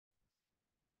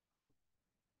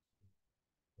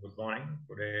Good morning.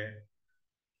 Today,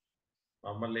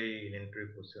 normally in interview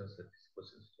questions, these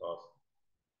questions to ask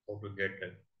how to get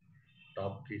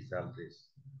top three salaries.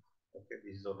 Okay,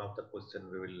 this is one of the questions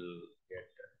we will get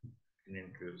in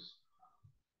interviews.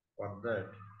 For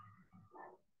that,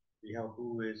 we have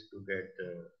two ways to get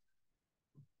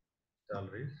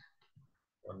salaries.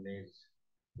 One is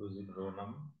using row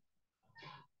num,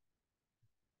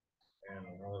 and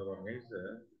another one is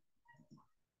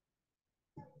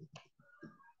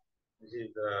this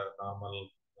is the normal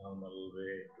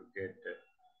way to get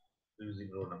using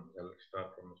row num. I'll start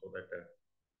from so that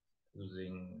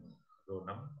using row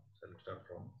num, select start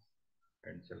from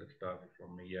and select star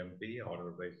from EMP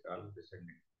ordered by Sal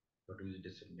descending. So to use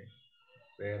descending,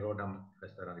 where row number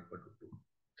less than or equal to 2,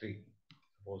 3.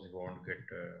 Suppose you want to get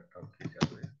top 3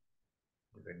 salary,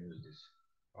 you can use this.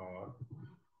 Or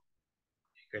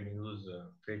you can use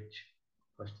fetch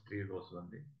first 3 rows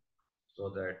only, so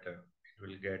that it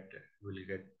will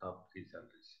get top 3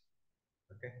 salaries.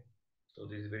 Okay. So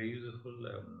this is very useful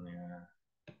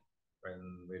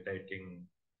when we're writing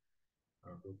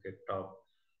to get top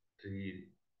 3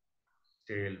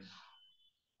 sales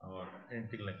or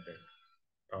anything like that.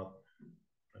 Top.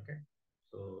 Okay.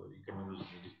 So you can use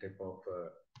this type of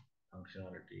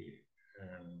functionality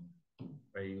and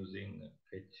by using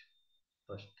fetch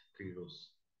first 3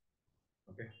 rows.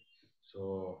 Okay. So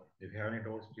if you have any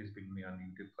doubts, please ping me on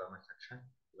YouTube comment section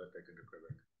so that I can reply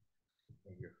back.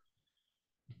 Thank you.